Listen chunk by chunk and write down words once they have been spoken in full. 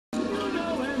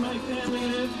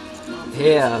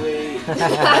Here.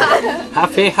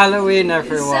 Happy Halloween,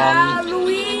 everyone.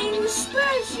 Halloween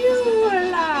special.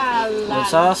 La, la.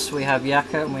 It's us. We have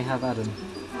Yaka and we have Adam.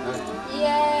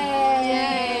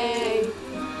 Yay!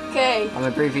 Okay. I'm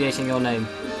abbreviating your name.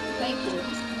 Thank you.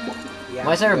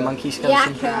 Why is there a monkey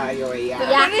skeleton? Yaka. You're a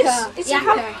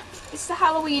Yaka. It's the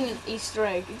Halloween Easter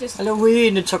egg.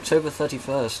 Halloween, it's October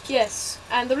 31st. Yes,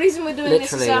 and the reason we're doing Literally,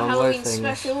 this as our on Halloween both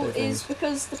special things. is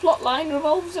because the plot line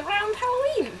revolves around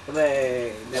Halloween.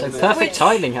 So perfect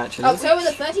timing, actually. October the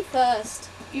 31st.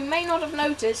 You may not have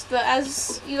noticed, but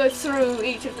as you go through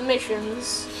each of the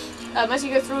missions, as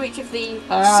you go through each of the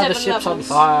 7 the ship's levels, on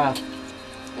fire.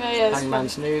 yeah,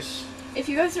 Hangman's News. if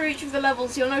you go through each of the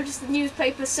levels, you'll notice the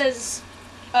newspaper says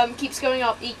keeps going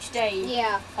up each day.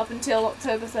 Yeah. Up until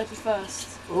October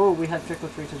 31st. Oh, we have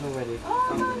trick-or-treaters already.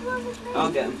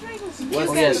 I'll get them.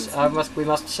 Oh yes, we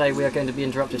must say we are going to be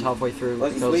interrupted halfway through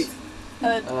because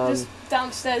Just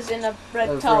downstairs in a red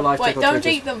for tub. life Wait, don't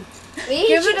trick-or-treaters. eat them. We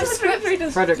Give should it have to the scripted.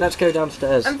 trick-or-treaters. Frederick, let's go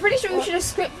downstairs. I'm pretty sure we should have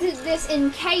scripted this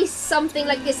in case something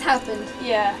like this happened.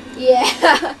 Yeah.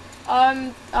 Yeah.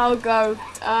 I'll go.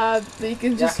 You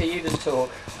can just. Yaka, you just talk.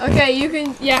 Okay, you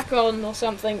can yak on or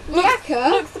something. Yaka?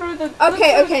 Look through the. Okay, look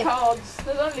through okay. The cards.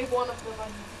 There's only one of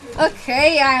them.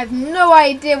 Okay, I have no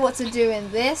idea what to do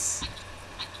in this.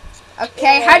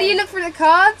 Okay, how do you look for the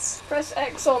cards? Press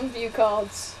X on view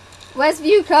cards. Where's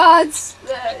view cards?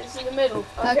 There, it's in the middle.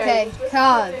 Okay,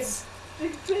 cards.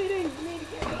 Bleeding.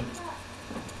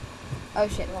 Oh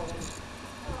shit.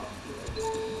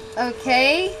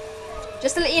 Okay.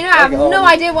 Just to let you know, I have no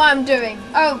idea what I'm doing.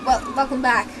 Oh, well, welcome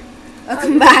back.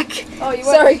 Welcome back. Oh, you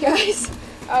Sorry, went guys.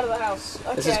 out of the house.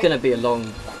 Okay. This is going to be a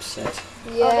long set.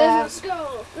 Yeah. Oh, there's the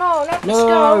skull. No, not the No,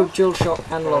 skull. dual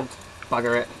shock analog.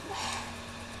 Bugger it.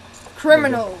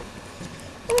 Criminal.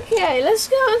 Okay, let's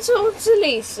go and talk to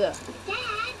Lisa.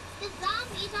 Dad, the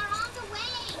zombies are on the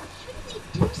way. Should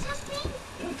we do something?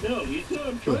 No, Lisa,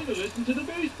 I'm trying to listen to the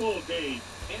baseball game.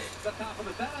 It's the top of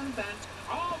the 7th and...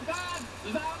 Oh, God!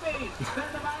 Zombies!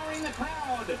 They're devouring the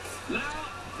crowd! Now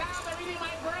they're eating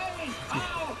my brain!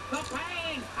 Oh, the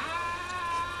pain!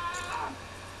 Ah!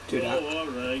 Do that. Oh, all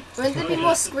right. Wouldn't there be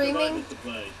more screaming?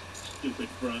 Stupid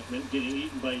frontman getting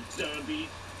eaten by zombies.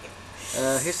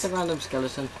 Who's the random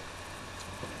skeleton?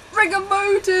 I don't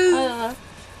know.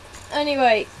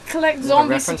 Anyway, collect a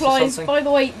zombie reference or supplies. something? By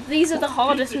the way, these are the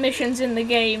hardest missions in the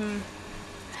game.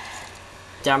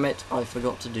 Damn it, I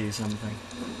forgot to do something.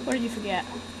 What did you forget?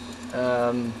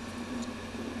 Let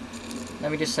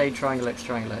me just say triangle X,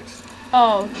 triangle X.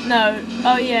 Oh, no.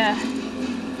 Oh, yeah.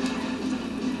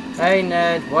 Hey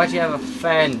Ned, why do you have a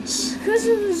fence? Because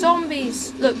of the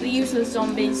zombies. Look, the useless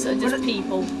zombies are just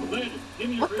people. Landon, give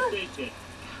me your first aid kit.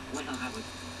 Well, I was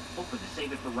hoping to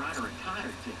save it for Ron or Todd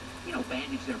or to,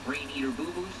 bandage their brain eater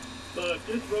boo-boos.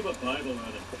 Just rub a Bible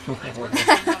on him. Who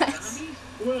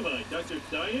am I, Dr.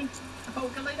 Science? Oh,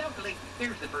 Kalei,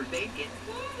 here's the first aid kit.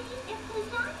 Daddy, if the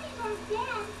zombies are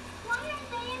dead, why aren't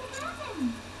they in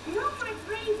heaven? No more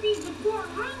crazy the poor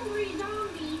hungry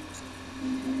zombies.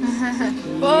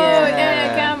 Oh,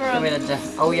 yeah, camera. Give me the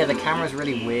oh yeah, the camera's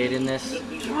really weird in this.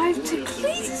 Drive to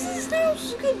Cletus's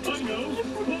house. I know,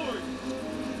 report.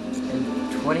 In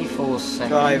 24 seconds.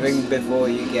 Driving before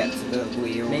you get to the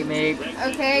wheel. Meet me.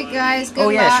 Okay, guys, good Oh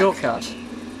yeah, luck. shortcut.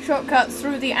 Shortcut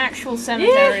through the actual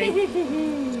cemetery.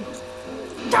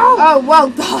 Oh, well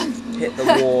done. Hit the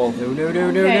wall. No.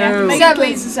 Okay, I have to make it 7,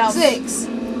 Cletus's house. 6,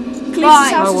 Cletus's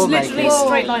five, house Oh, is we'll make literally it. a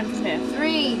straight line from here.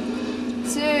 3,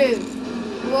 2,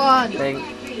 1. Thing.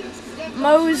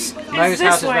 Mo's Mo's this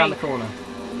house is way. around the corner.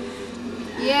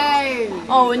 Yay.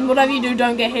 Oh, and whatever you do,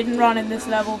 don't get hit and run in this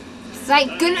level.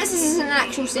 Thank goodness this is an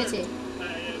actual city.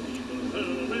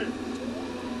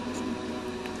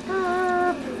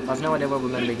 I've no idea where we're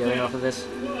meant to be going after this.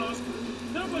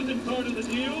 That wasn't part of the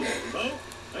deal. Oh,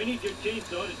 I need your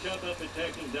chainsaw to chop up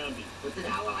attacking zombies. But then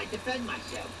how will I defend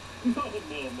myself? No.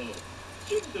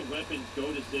 Shouldn't the weapons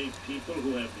go to save people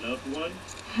who have loved ones?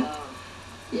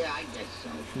 Yeah, I guess so.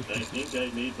 I think I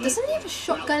made my Doesn't he have a point.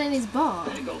 shotgun in his bar?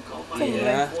 Better go call my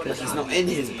Yeah, but he's not in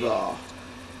his bar.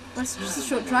 That's just a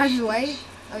short drive away.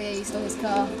 Oh yeah, he stole his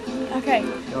car. Okay,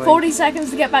 40 seconds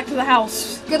to get back to the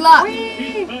house. Good luck.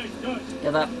 Keep my touch.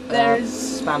 Get that There's-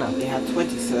 spanner. He had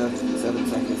 27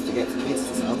 seconds to get to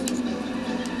Peter's house.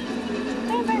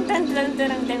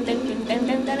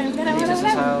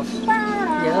 Jesus' house.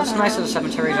 Yeah, that's nice that the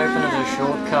cemetery's open as a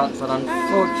shortcut, but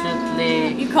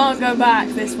unfortunately... You can't go back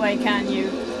this way, can you?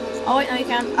 Oh wait, no you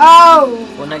can. Oh!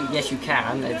 Well, no, yes you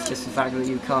can, it's just the fact that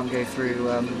you can't go through,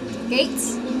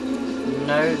 Gates?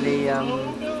 no, the,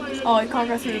 Oh, you can't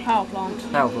go through the power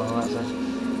plant. power plant, that's it.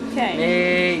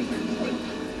 Okay. Me!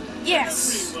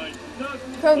 Yes!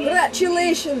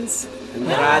 Congratulations!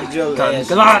 Congratulations.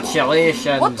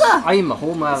 What the? I'm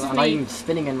Homer This is and me. I'm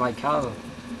spinning in my car.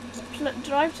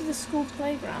 Drive to the school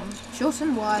playground. Short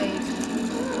and wide.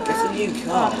 It's a new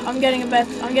car. I'm getting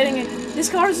a. This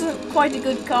car isn't quite a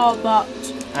good car, but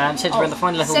And since we're in the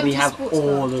final level, we 70 have sports car.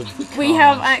 all of the cars. we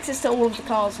have access to all of the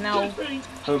cars now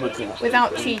Homer car.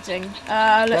 without cheating.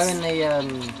 They're Let's in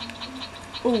the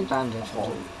Ooh. bandit,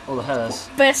 or the hearse,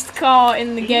 best car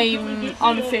in the game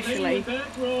unofficially.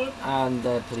 and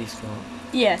the police car.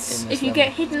 Yes, In this if you level.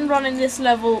 get hit and run in this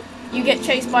level, you get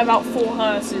chased by about 4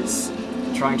 hearses.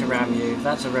 Trying to ram you.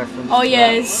 That's a reference. Oh to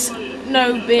yes,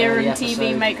 no beer the and TV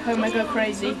episode. make Homer go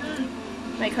crazy.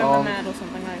 Make Homer Um, mad or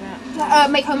something like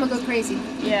that. Make Homer go crazy.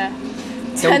 Yeah.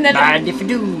 that. Don't And then, mind if you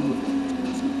do.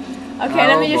 okay,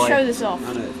 let Oh, me just boy. show this off.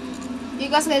 I know. You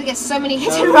guys are gonna get so many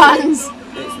hit and runs.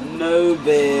 It's no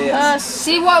beer.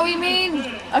 See what we mean?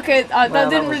 Okay, Well, that that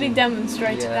didn't really wasn't-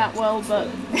 demonstrate it yeah. that well, but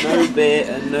No beer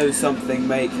and no something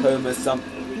make Homer something.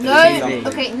 No. TV.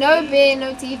 Okay, no beer,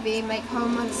 no TV. Make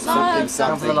Homer Something, Time for the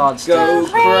something. large Go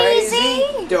stage.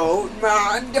 crazy. Don't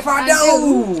mind if I I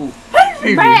do.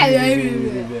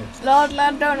 Lord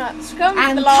Lad Donuts, come to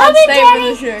And the large coming, stage Daddy.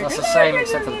 of the show. That's the same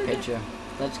except for the picture.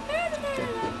 Let's. What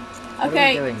are we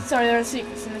Okay, doing? sorry, there are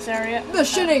secrets in this area. The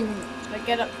shitting. But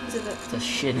get up to the. The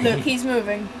shin. Look, he's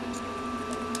moving.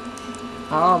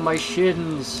 Ah, my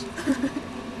shins.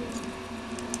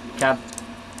 I'm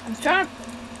trying.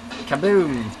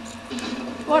 Kaboom.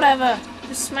 Whatever,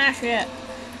 just smash it.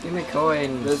 Give me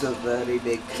coins. There's a very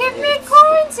big. Keep me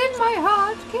coins in my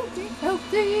heart. Keep me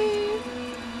healthy.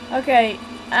 Okay,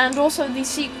 and also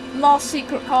the last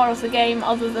secret car of the game,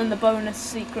 other than the bonus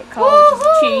secret car, which is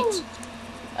a cheat.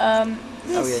 Oh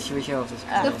yeah, should we show off this?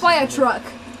 The fire truck.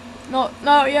 No,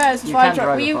 yeah, it's a You fire can truck.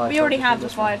 drive We a fire already truck, have the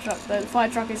this fire one. truck though. The fire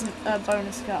truck isn't a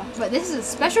bonus car. But this is a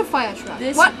special fire truck.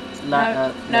 This What?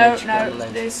 no, ledge, got a no.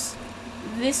 ledge. This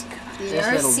This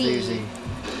little RC. doozy.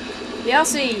 the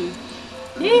RC.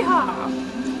 Yeehaw!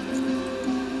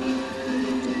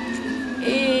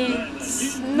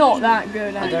 It's not that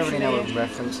good I actually. don't really know what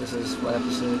reference this is, what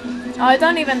episode. I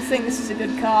don't even think this is a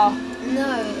good car.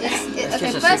 No, It's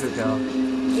okay. just a First, secret car.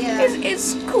 yeah.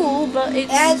 It's cool, but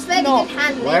it's It's very not. good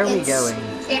handling. Where are we It's- going?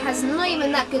 It has not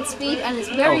even that good speed, and it's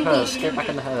very Oh, hearse. weak. Get back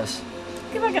in the hearse.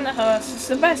 Get back in the hearse. It's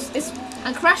the best. It's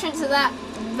And crash into that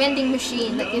vending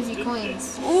machine that gives you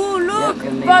coins. oh look, Yep,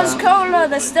 gonna need Buzz that. Cola.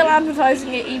 They're still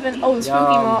advertising it. Even oh, the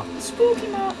Spooky Yum. Mart. Spooky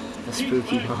Mart. The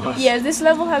spooky hearse. Yeah, this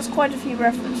level has quite a few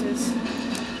references.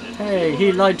 Hey,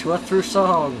 he lied to us through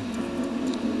song.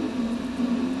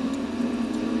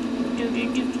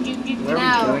 Where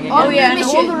Now, are we going Oh again? yeah, and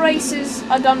all mission. the races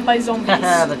are done by zombies.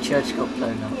 Haha, the church got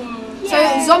blown up.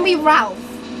 So, Zombie Ralph.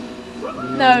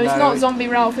 No, it's not Zombie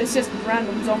Ralph. It's just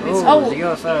random zombies. Oh, the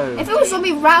Oh, UFO. If it was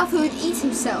Zombie Ralph, he would eat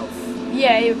himself.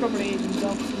 yeah, he would probably eat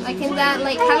himself. Like in that,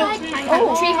 like,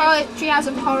 Treehouse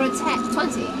of Horror 20.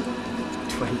 20.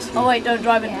 Oh wait, don't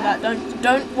drive into Yeah. that.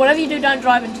 Don't. Whatever you do, don't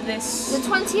drive into this. The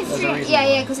 20th There's a Street. reason Yeah, why.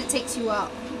 yeah, because it takes you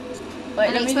up. Wait, And let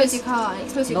it me explodes just. your car. And it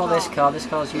explodes your Not car. this car, this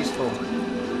car's useful.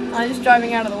 I'm just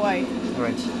driving out of the way.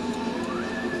 Alright.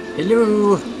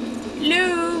 Hello!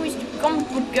 Hello, Mr.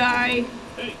 Comfort Guy.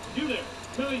 Hey, you there.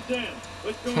 Billy Sam.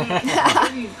 What's going on?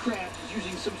 Alien Craft is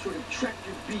using some sort of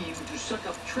tractor beam to suck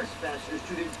up trespassers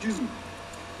to their doom.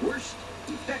 Worst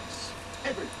effects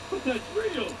ever. But that's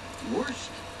real. Worst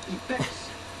effects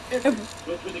ever.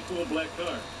 What's with the cool black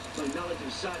car? My knowledge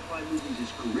of sci-fi movies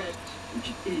is correct, which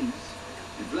it is.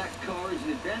 The black car is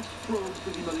an advanced probe for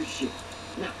the mothership.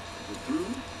 Now, we're through.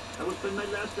 I will spend my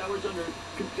last hours on Earth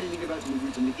complaining about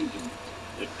movies on the internet.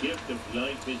 The gift of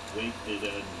life is wasted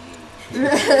on you. You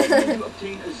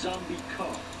obtain a zombie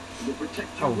car. It will protect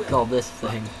your Oh wealth. god, this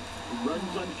thing. It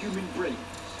runs on human brains.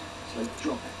 It's like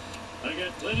drawback. I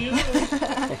got plenty of those.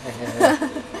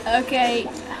 Okay,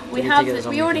 we need have to get a this.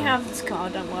 zombie We already car. have this car.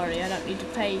 Don't worry. I don't need to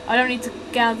pay. I don't need to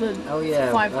gather Oh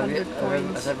yeah, 500 has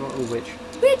coins. everyone, oh, which?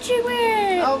 Witchy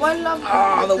witch! Oh, I love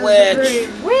the witch.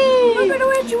 Look at the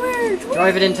witchy witch!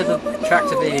 Drive it into the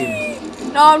tractor beam.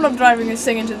 No, I'm not driving this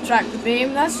thing into the tractor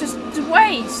beam. That's just a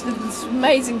waste of this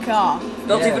amazing car.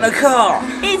 Not Yeah. even a car.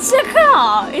 It's a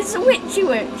car. It's a witchy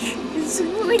witch. It's a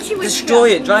witchy witch. Destroy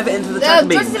it. Drive it into the No, tractor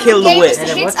beam. just Kill the game witch. is to And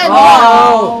then hit what? a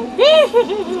Oh!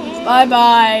 Oh. Bye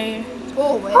bye.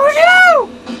 Oh, witch. Oh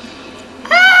no!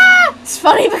 It's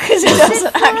funny because it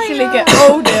doesn't actually get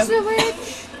older. It's a witch.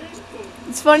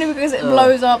 It's funny because it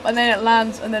blows up and then it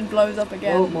lands and then blows up Oh,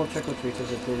 again. more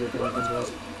trick-or-treaters are clearly going to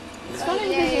us. It's funny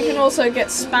because you can also get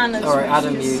spanners. Alright,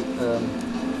 Adam, which you, is-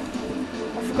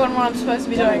 I've forgotten what I'm supposed to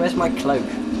be doing. where's my cloak?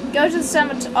 Go to the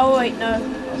cemetery. Oh wait, no.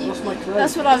 I've lost my cloak.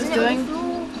 That's what I was Isn't it on the doing.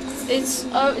 floor?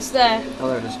 It's there. Oh,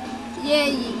 there it is.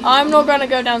 Yay. I'm not gonna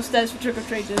go downstairs for trick or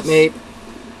treaters. Me.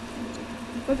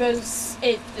 Because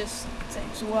it just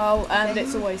takes a while and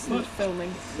it's a waste of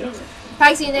filming.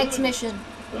 Fancy your next mission.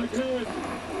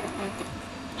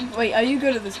 Wait, are you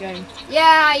good at this game?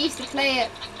 Yeah, I used to play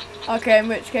it. Okay, in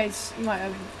which case you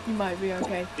might be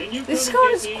okay. This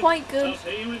car is quite good.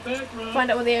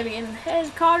 Find out what the alien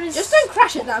head car is. Just don't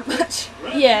crash it that much.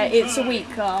 Yeah, it's a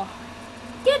weak car.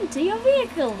 Get into your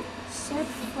vehicle.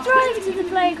 Drive to the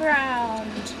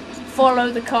playground.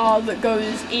 Follow the car that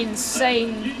goes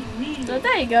insane. So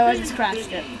there you go, I just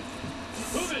crashed it.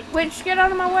 Witch, get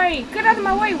out of my way! Get out of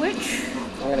my way, witch!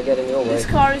 I'm gonna get in your way. This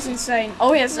car is insane.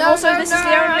 Oh yes, No, also no, this no. is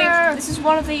the only, this is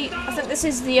one of the, I think this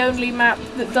is the only map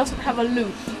that doesn't have a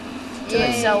loop to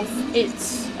Yay. itself.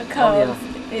 It's a curve.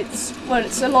 Oh, It's, well,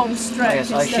 it's a long Oh, stretch.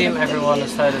 yes, I instead assume of- everyone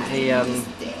has heard of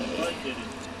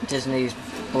the Disney's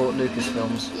bought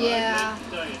Lucasfilms. Yeah.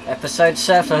 Episode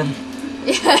 7.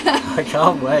 Yeah. I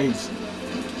can't wait.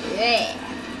 Yeah.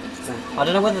 I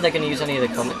don't know whether they're going to use any of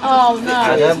the comics. Oh no.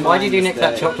 Adam, why did you nick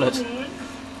that chocolate?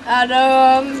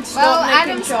 Adam, Well, stop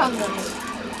making Adam's chocolate. hungry.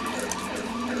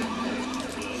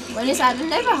 When is Adam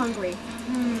never hungry?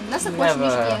 That's a question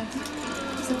Never.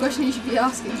 that's a question you should be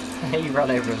asking. He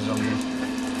ran over a zombie.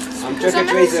 I'm Because I'm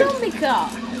in a trick-or-treating. zombie car.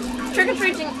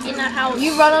 Trick-or-treating in a house.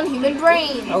 You run on human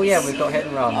brain. Oh yeah, we've got hit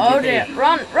and run. Oh Yippee. dear.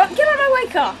 Run, run, get out of my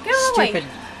way, car. Get out of my way. Stupid.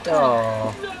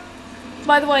 Oh.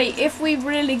 By the way, if we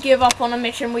really give up on a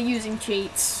mission, we're using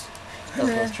cheats. That's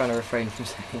what I was trying to refrain from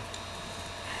saying.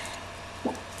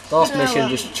 Last mission,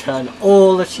 just turn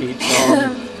all the cheats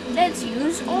on. Let's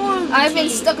use all the I've been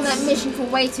cheats. stuck on that mission for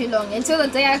way too long, until the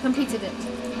day I completed it.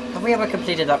 Have we ever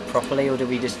completed that properly, or did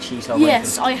we just cheat our way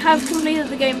Yes, through? I have completed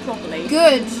the game properly.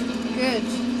 Good. Good.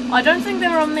 I don't think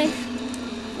there are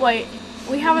Wait,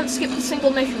 we haven't skipped a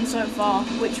single mission so far,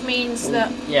 which means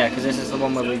that... Yeah, because this is the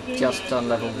one where we've just done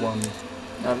level 1.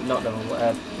 Not level,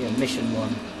 mission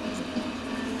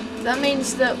 1. That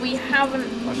means that we haven't...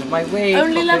 I was my way.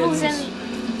 Only levels Poppins.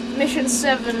 in Mission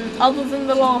 7, other than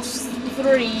the last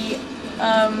 3,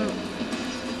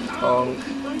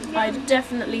 Bonk. I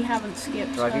definitely haven't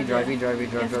skipped. Drivey, drivey, drivey,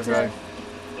 drive, drive, drive.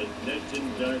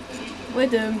 We're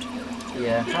doomed.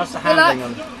 Yeah, how's the Good luck.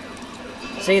 handling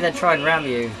on? See, they tried to ram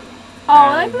you.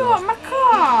 Oh, they blew up my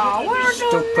car! What are we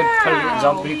doing Stupid now?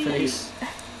 zombie police.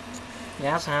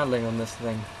 Yeah, how's the handling on this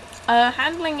thing?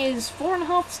 Handling is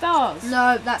 4.5 stars.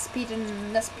 No, that's speed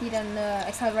and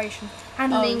acceleration.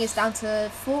 Handling Oh. is down to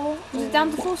 4. Is it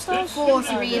down to 4 stars? 4,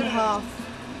 3.5.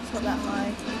 It's not that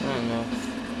high. I don't know.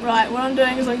 Right, what I'm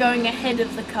doing is I'm going ahead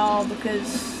of the car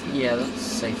because Yeah, that's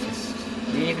safest.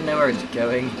 Do you even know where it's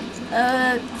going?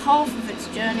 half of its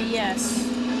journey, yes.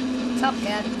 Top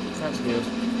cat. That's good.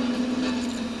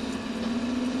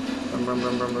 Brum, brum,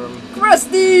 brum, brum, brum.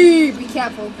 Krusty! Be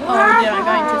careful. Oh dear, I'm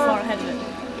going too far ahead of it.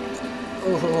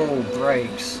 Oh,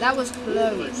 brakes. That was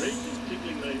close.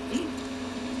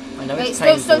 I know Wait, it's stop,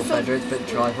 painful, stop, stop. Frederick, but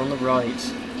drive on the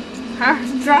right.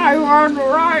 Drive on the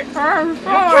right hand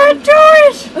can't do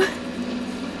it!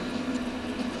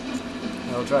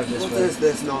 I'll drive this What way. is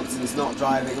this nonsense not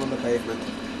driving on the pavement?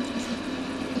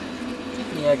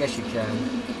 Yeah, I guess you can.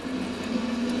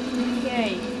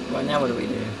 Okay, Right, now what do we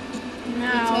do?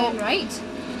 now... Turn right.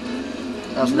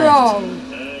 That's left.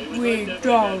 we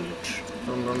don't.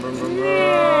 Brum, brum, brum, brum,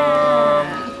 brum.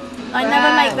 I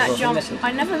never make Oh, that well, jump. miss it.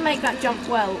 I never make that jump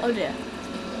well. Oh dear.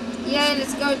 Yeah,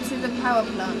 let's go to the power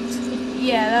plant.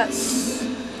 Yeah, that's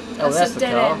Oh, that's a the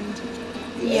dead car. end.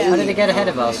 How Yeah. did it get ahead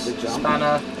of us? The jump.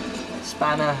 Spanner.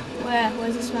 Spanner.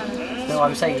 Where's the spanner? No,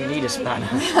 I'm saying you need a spanner.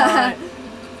 Alright.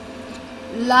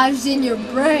 Lives in your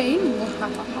brain.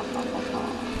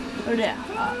 Oh dear.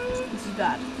 This is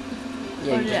bad.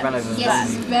 Yeah, you yeah. just ran over the Yes,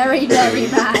 zombie. very, very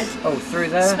bad. Oh, through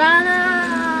there?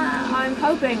 Spanner! I'm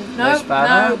hoping. No No,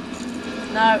 spanner?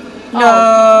 no.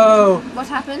 No! What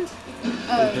happened?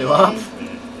 Oh, blew up.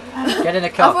 Get in a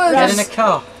car. thought it Get in was- a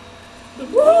car.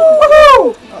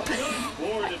 Woohoo!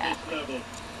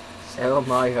 So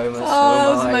am I, Homer. So Oh, that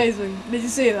was am I. amazing. Did you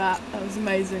see that? That was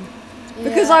amazing. Yeah.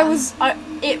 Because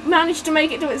it managed to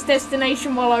make it to its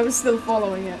destination while I was still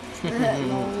following it.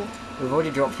 Lol. We've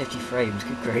already dropped 50 frames.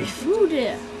 Good grief. Oh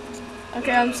dear.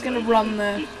 Okay, I'm just gonna run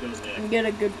there and get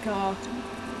a good car.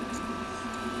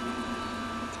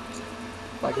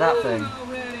 Like that thing.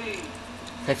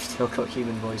 They've still got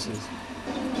human voices.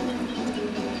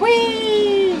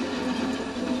 Whee!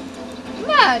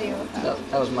 Mario.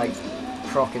 That was my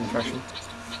Croc impression.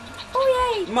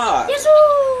 Oh yay! Mark!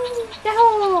 Yazoo!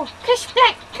 Yahoo! Kish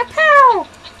black kapow!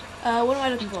 What am I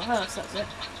looking for? Hearse, that's it.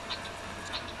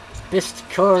 Best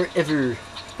car ever.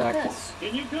 Back. Yes.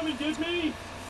 Can you come and get me?